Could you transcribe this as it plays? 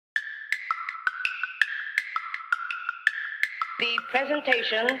The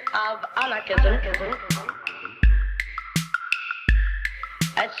presentation of anarchism,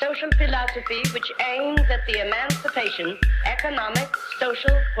 a social philosophy which aims at the emancipation, economic,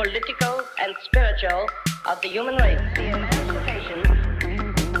 social, political, and spiritual of the human race. The emancipation.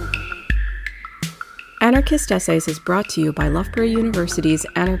 Anarchist Essays is brought to you by Loughborough University's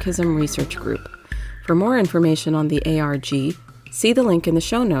Anarchism Research Group. For more information on the ARG, see the link in the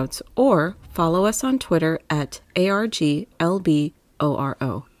show notes or follow us on Twitter at ARGLBORO.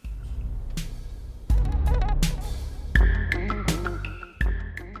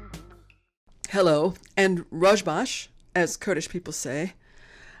 Hello, and Rojbash, as Kurdish people say.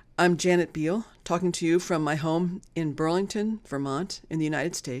 I'm Janet Biehl, talking to you from my home in Burlington, Vermont, in the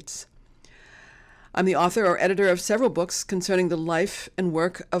United States. I'm the author or editor of several books concerning the life and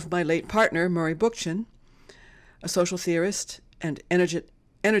work of my late partner, Murray Bookchin, a social theorist and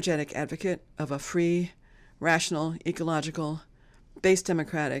energetic advocate of a free, rational, ecological, base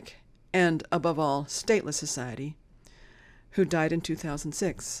democratic, and, above all, stateless society, who died in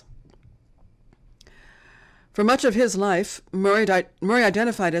 2006. For much of his life, Murray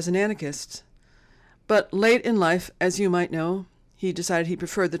identified as an anarchist, but late in life, as you might know, he decided he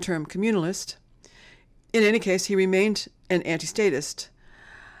preferred the term communalist. In any case, he remained an anti-statist.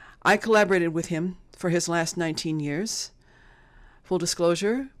 I collaborated with him for his last 19 years. Full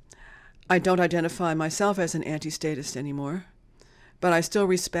disclosure, I don't identify myself as an anti-statist anymore, but I still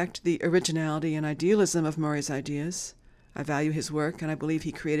respect the originality and idealism of Murray's ideas. I value his work, and I believe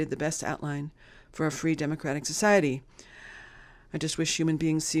he created the best outline for a free democratic society. I just wish human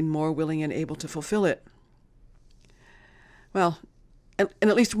beings seemed more willing and able to fulfill it. Well, in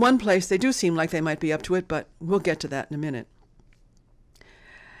at least one place they do seem like they might be up to it, but we'll get to that in a minute.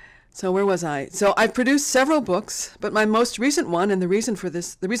 So where was I? So I've produced several books, but my most recent one, and the reason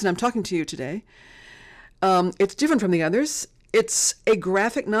I'm talking to you today, it's different from the others. It's a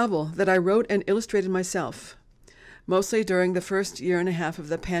graphic novel that I wrote and illustrated myself, mostly during the first year and a half of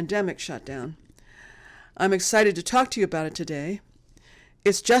the pandemic shutdown. I'm excited to talk to you about it today.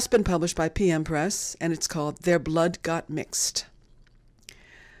 It's just been published by PM Press, and it's called Their Blood Got Mixed.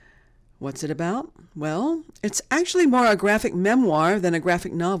 What's it about? Well, it's actually more a graphic memoir than a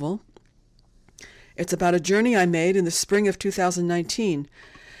graphic novel. It's about a journey I made in the spring of 2019.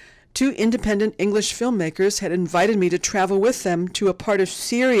 Two independent English filmmakers had invited me to travel with them to a part of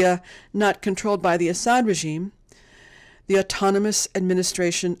Syria not controlled by the Assad regime, the Autonomous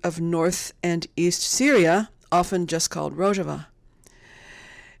Administration of North and East Syria, often just called Rojava.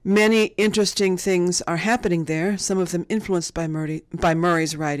 Many interesting things are happening there, some of them influenced by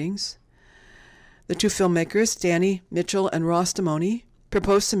Murray's writings. The two filmmakers, Danny Mitchell and Ross Damoni,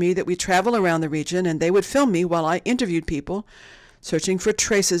 proposed to me that we travel around the region and they would film me while I interviewed people searching for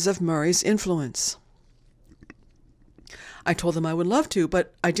traces of Murray's influence. I told them I would love to,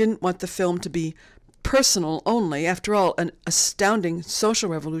 but I didn't want the film to be personal only. After all, an astounding social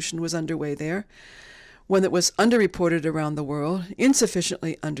revolution was underway there, one that was underreported around the world,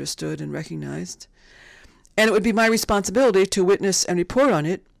 insufficiently understood and recognized. And it would be my responsibility to witness and report on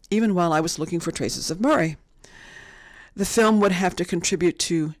it, even while I was looking for traces of Murray. The film would have to contribute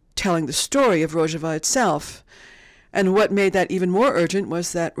to telling the story of Rojava itself, and what made that even more urgent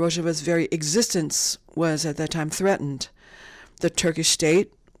was that Rojava's very existence was at that time threatened. The Turkish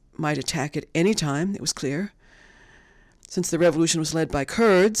state might attack at any time, it was clear. Since the revolution was led by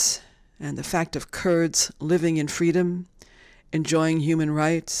Kurds, and the fact of Kurds living in freedom, enjoying human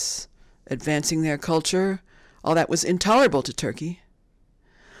rights, advancing their culture, all that was intolerable to Turkey.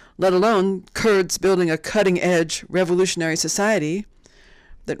 Let alone Kurds building a cutting-edge revolutionary society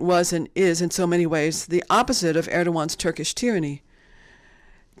that was and is in so many ways the opposite of Erdogan's Turkish tyranny.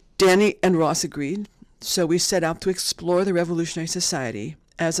 Danny and Ross agreed, so we set out to explore the revolutionary society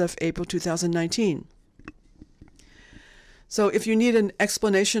as of April 2019. So if you need an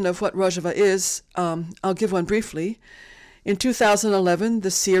explanation of what Rojava is, I'll give one briefly. In 2011, the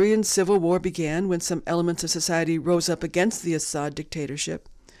Syrian civil war began when some elements of society rose up against the Assad dictatorship.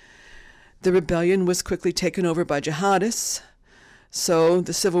 The rebellion was quickly taken over by jihadists, so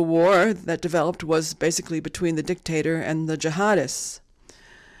the civil war that developed was basically between the dictator and the jihadists.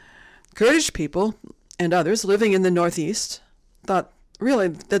 Kurdish people and others living in the northeast thought really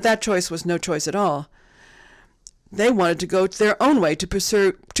that choice was no choice at all. They wanted to go their own way, to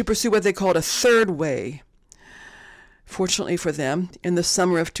pursue what they called a third way. Fortunately for them, in the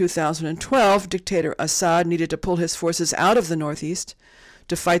summer of 2012, dictator Assad needed to pull his forces out of the northeast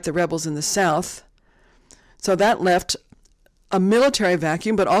to fight the rebels in the south. So that left a military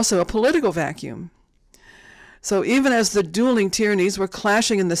vacuum, but also a political vacuum. So even as the dueling tyrannies were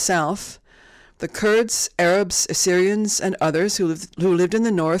clashing in the south, The Kurds, Arabs, Assyrians, and others who lived in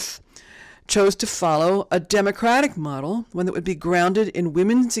the north chose to follow a democratic model, one that would be grounded in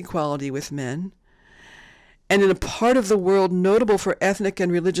women's equality with men, and in a part of the world notable for ethnic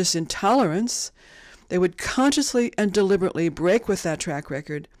and religious intolerance. They would consciously and deliberately break with that track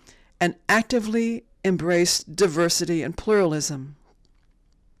record and actively embrace diversity and pluralism.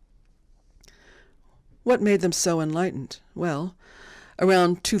 What made them so enlightened? Well,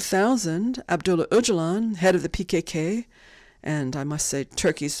 around 2000, Abdullah Öcalan, head of the PKK, and I must say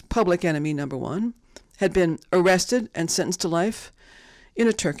Turkey's public enemy number one, had been arrested and sentenced to life in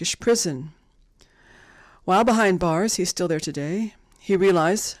a Turkish prison. While behind bars, he's still there today, he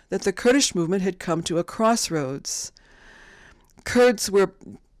realized that the Kurdish movement had come to a crossroads. Kurds were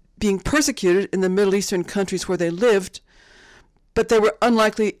being persecuted in the Middle Eastern countries where they lived, but they were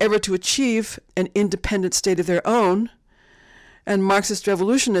unlikely ever to achieve an independent state of their own, and Marxist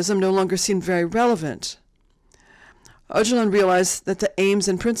revolutionism no longer seemed very relevant. Öcalan realized that the aims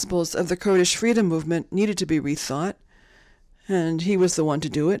and principles of the Kurdish freedom movement needed to be rethought, and he was the one to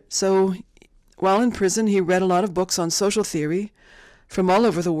do it. So while in prison, he read a lot of books on social theory from all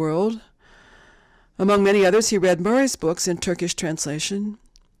over the world. Among many others, he read Murray's books in Turkish translation,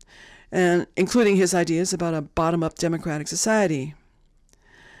 and including his ideas about a bottom-up democratic society.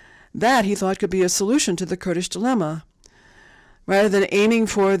 That, he thought, could be a solution to the Kurdish dilemma. Rather than aiming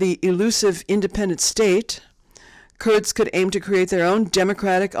for the elusive independent state, Kurds could aim to create their own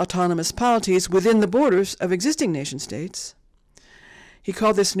democratic autonomous polities within the borders of existing nation-states. He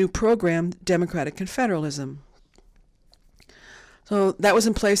called this new program Democratic Confederalism. So that was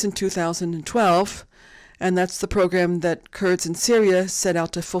in place in 2012, and that's the program that Kurds in Syria set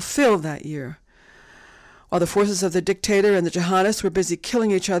out to fulfill that year. While the forces of the dictator and the jihadists were busy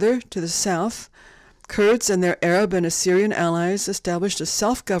killing each other to the south, Kurds and their Arab and Assyrian allies established a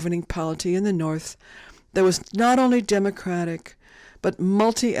self-governing polity in the north that was not only democratic, but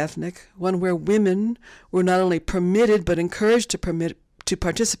multi-ethnic, one where women were not only permitted but encouraged to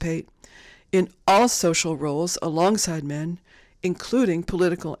participate in all social roles alongside men, including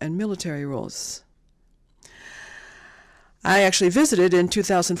political and military roles. I actually visited in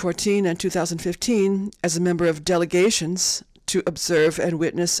 2014 and 2015 as a member of delegations to observe and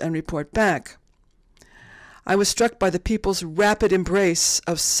witness and report back. I was struck by the people's rapid embrace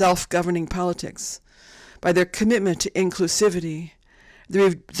of self-governing politics, by their commitment to inclusivity,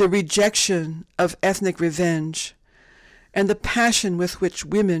 the rejection of ethnic revenge, and the passion with which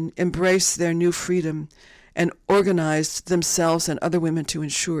women embraced their new freedom and organized themselves and other women to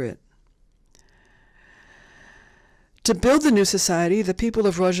ensure it. To build the new society, the people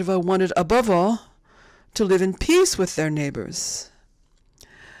of Rojava wanted, above all, to live in peace with their neighbors.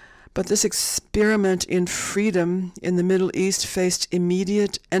 But this experiment in freedom in the Middle East faced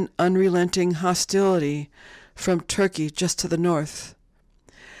immediate and unrelenting hostility from Turkey just to the north.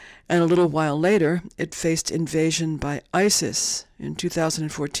 And a little while later, it faced invasion by ISIS. In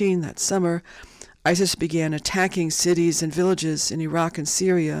 2014, that summer, ISIS began attacking cities and villages in Iraq and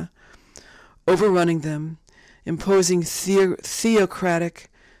Syria, overrunning them, imposing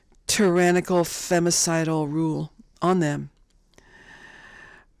theocratic, tyrannical, femicidal rule on them.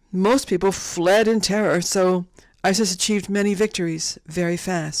 Most people fled in terror, so ISIS achieved many victories very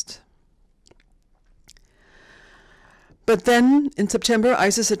fast. But then, in September,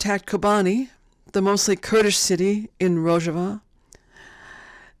 ISIS attacked Kobani, the mostly Kurdish city in Rojava.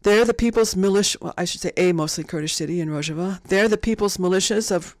 There, the people's militia, well, I should say a mostly Kurdish city in Rojava. There, the people's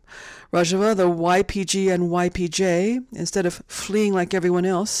militias of Rojava, the YPG and YPJ, instead of fleeing like everyone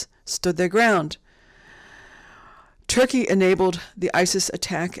else, stood their ground. Turkey enabled the ISIS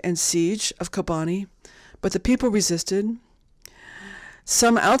attack and siege of Kobani, but the people resisted.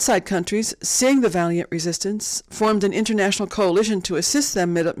 Some outside countries, seeing the valiant resistance, formed an international coalition to assist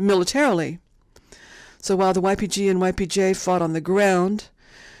them militarily. So while the YPG and YPJ fought on the ground,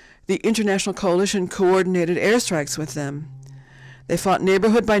 the international coalition coordinated airstrikes with them. They fought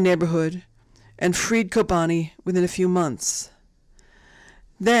neighborhood by neighborhood and freed Kobani within a few months.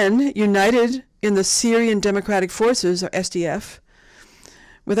 Then, united in the Syrian Democratic Forces, or SDF,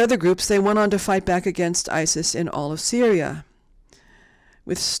 with other groups, they went on to fight back against ISIS in all of Syria.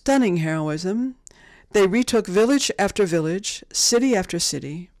 With stunning heroism, they retook village after village, city after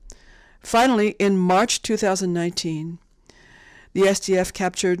city. Finally, in March 2019, the SDF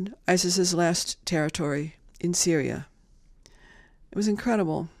captured ISIS's last territory in Syria. It was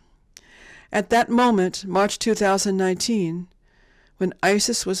incredible. At that moment, March 2019, when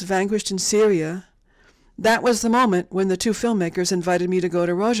ISIS was vanquished in Syria, that was the moment when the two filmmakers invited me to go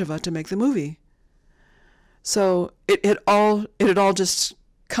to Rojava to make the movie. So it had all just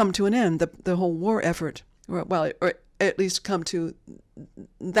come to an end, the whole war effort, or at least come to,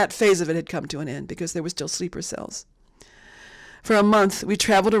 that phase of it had come to an end because there were still sleeper cells. For a month, we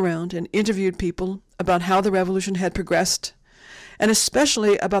traveled around and interviewed people about how the revolution had progressed, and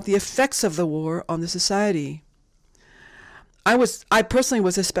especially about the effects of the war on the society. I personally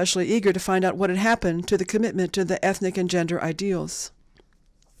was especially eager to find out what had happened to the commitment to the ethnic and gender ideals.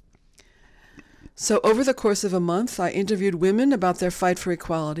 So over the course of a month, I interviewed women about their fight for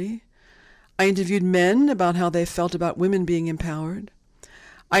equality. I interviewed men about how they felt about women being empowered.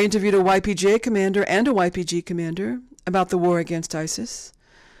 I interviewed a YPJ commander and a YPG commander about the war against ISIS,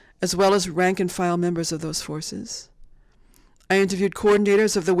 as well as rank-and-file members of those forces. I interviewed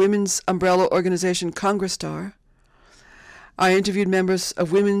coordinators of the women's umbrella organization Congresstar. I interviewed members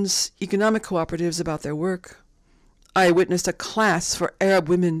of women's economic cooperatives about their work. I witnessed a class for Arab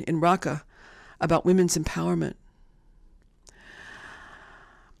women in Raqqa about women's empowerment.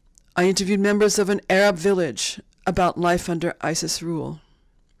 I interviewed members of an Arab village about life under ISIS rule.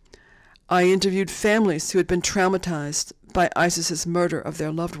 I interviewed families who had been traumatized by ISIS's murder of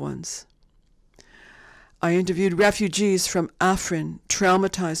their loved ones. I interviewed refugees from Afrin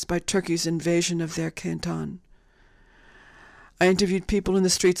traumatized by Turkey's invasion of their canton. I interviewed people in the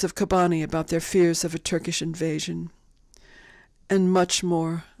streets of Kobani about their fears of a Turkish invasion, and much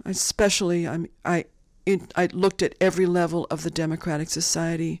more. Especially, I looked at every level of the democratic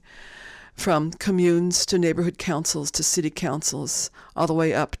society, from communes to neighborhood councils to city councils, all the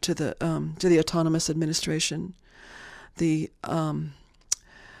way up to the autonomous administration. The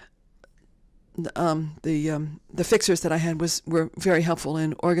fixers that I had were very helpful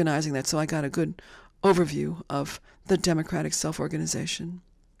in organizing that, so I got a good overview of the democratic self-organization.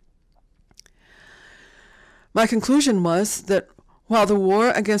 My conclusion was that while the war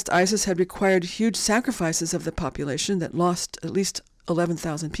against ISIS had required huge sacrifices of the population that lost at least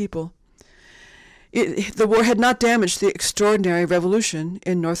 11,000 people, the war had not damaged the extraordinary revolution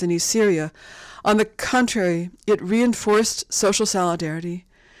in North and East Syria. On the contrary, it reinforced social solidarity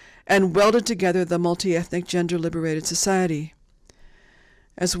and welded together the multi-ethnic, gender-liberated society.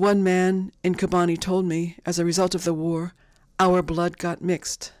 As one man in Kobani told me, as a result of the war, our blood got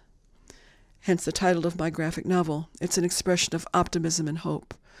mixed. Hence the title of my graphic novel. It's an expression of optimism and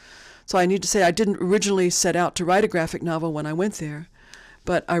hope. So I need to say I didn't originally set out to write a graphic novel when I went there,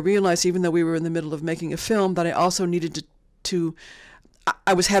 but I realized, even though we were in the middle of making a film, that I also needed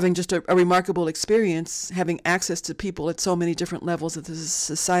I was having just a remarkable experience, having access to people at so many different levels of the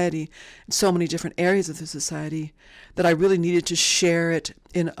society, in so many different areas of the society, that I really needed to share it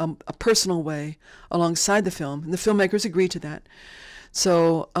in a personal way alongside the film. And the filmmakers agreed to that.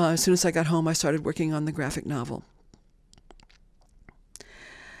 So as soon as I got home, I started working on the graphic novel.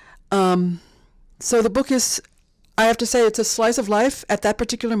 So the book is, I have to say, it's a slice of life at that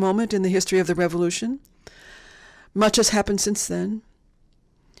particular moment in the history of the revolution. Much has happened since then.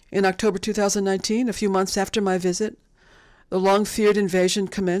 In October 2019, a few months after my visit, the long-feared invasion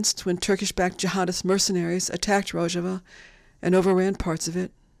commenced when Turkish-backed jihadist mercenaries attacked Rojava and overran parts of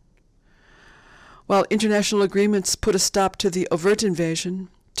it. While international agreements put a stop to the overt invasion,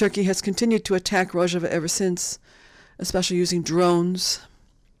 Turkey has continued to attack Rojava ever since, especially using drones.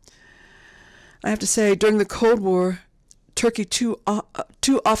 I have to say, during the Cold War, Turkey too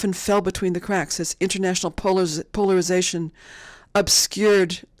often fell between the cracks as international polarization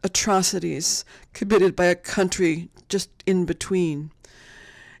obscured atrocities committed by a country just in between.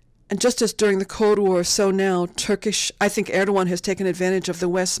 And just as during the Cold War, so now I think Erdogan has taken advantage of the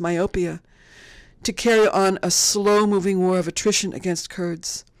West's myopia to carry on a slow-moving war of attrition against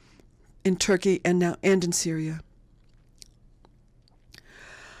Kurds in Turkey and in Syria.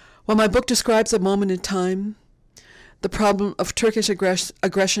 While my book describes a moment in time, the problem of Turkish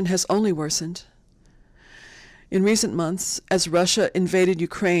aggression has only worsened. In recent months, as Russia invaded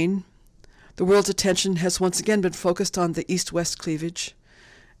Ukraine, the world's attention has once again been focused on the East-West cleavage,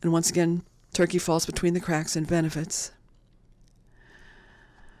 and once again, Turkey falls between the cracks and benefits.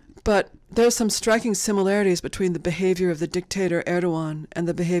 But there are some striking similarities between the behavior of the dictator Erdogan and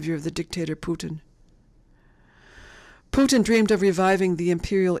the behavior of the dictator Putin. Putin dreamed of reviving the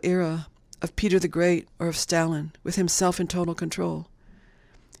imperial era of Peter the Great or of Stalin, with himself in total control.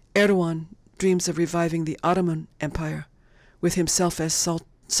 Erdogan dreams of reviving the Ottoman Empire, with himself as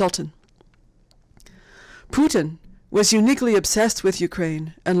Sultan. Putin was uniquely obsessed with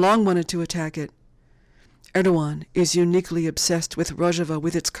Ukraine and long wanted to attack it. Erdogan is uniquely obsessed with Rojava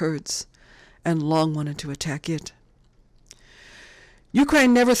with its Kurds and long wanted to attack it.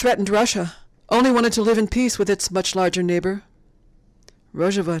 Ukraine never threatened Russia, only wanted to live in peace with its much larger neighbor.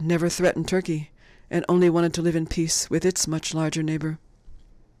 Rojava never threatened Turkey and only wanted to live in peace with its much larger neighbor.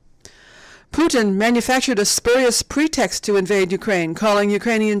 Putin manufactured a spurious pretext to invade Ukraine, calling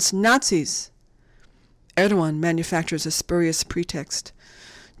Ukrainians Nazis. Erdogan manufactures a spurious pretext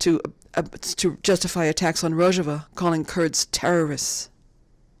to justify attacks on Rojava, calling Kurds terrorists.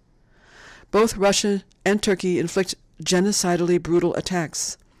 Both Russia and Turkey inflict genocidally brutal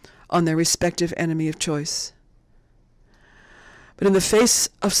attacks on their respective enemy of choice. But in the face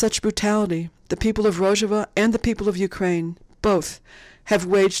of such brutality, the people of Rojava and the people of Ukraine both have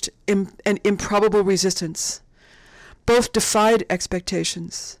waged an improbable resistance. Both defied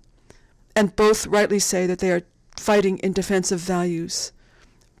expectations, and both rightly say that they are fighting in defense of values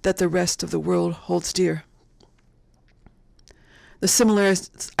that the rest of the world holds dear. I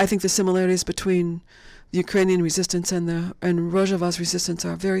think the similarities between the Ukrainian resistance and Rojava's resistance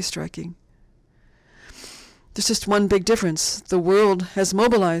are very striking. There's just one big difference. The world has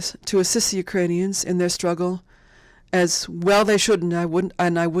mobilized to assist the Ukrainians in their struggle, as well they should, and I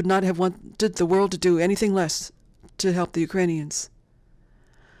would not have wanted the world to do anything less to help the Ukrainians.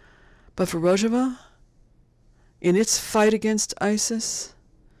 But for Rojava, in its fight against ISIS,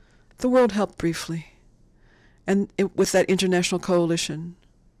 the world helped briefly, and with that international coalition.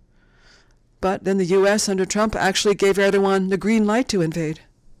 But then the U.S. under Trump actually gave Erdogan the green light to invade.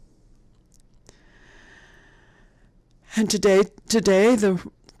 And today,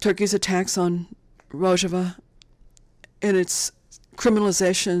 Turkey's attacks on Rojava and its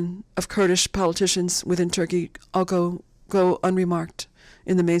criminalization of Kurdish politicians within Turkey all go unremarked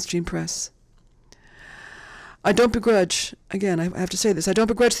in the mainstream press. I don't begrudge, again, I have to say this, I don't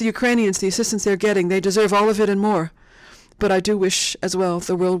begrudge the Ukrainians the assistance they're getting. They deserve all of it and more. But I do wish as well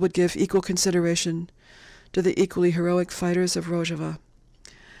the world would give equal consideration to the equally heroic fighters of Rojava.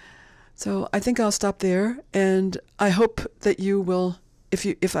 So I think I'll stop there, and I hope that you will,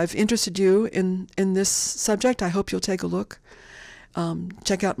 if I've interested you in this subject, I hope you'll take a look.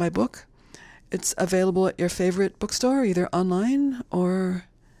 Check out my book. It's available at your favorite bookstore, either online or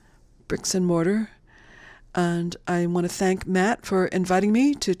bricks and mortar. And I want to thank Matt for inviting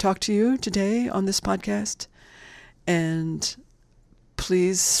me to talk to you today on this podcast. And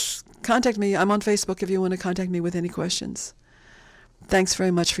please contact me. I'm on Facebook if you want to contact me with any questions. Thanks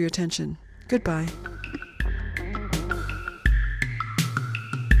very much for your attention. Goodbye.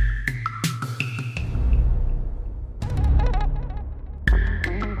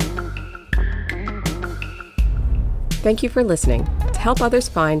 Thank you for listening. To help others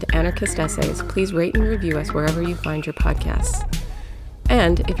find anarchist essays, please rate and review us wherever you find your podcasts.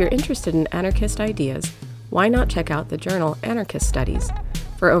 And if you're interested in anarchist ideas, why not check out the journal Anarchist Studies?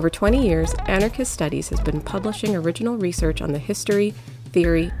 For over 20 years, Anarchist Studies has been publishing original research on the history,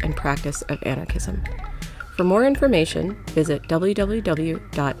 theory, and practice of anarchism. For more information, visit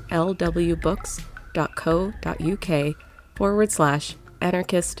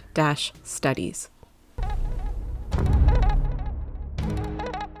www.lwbooks.co.uk/anarchist-studies.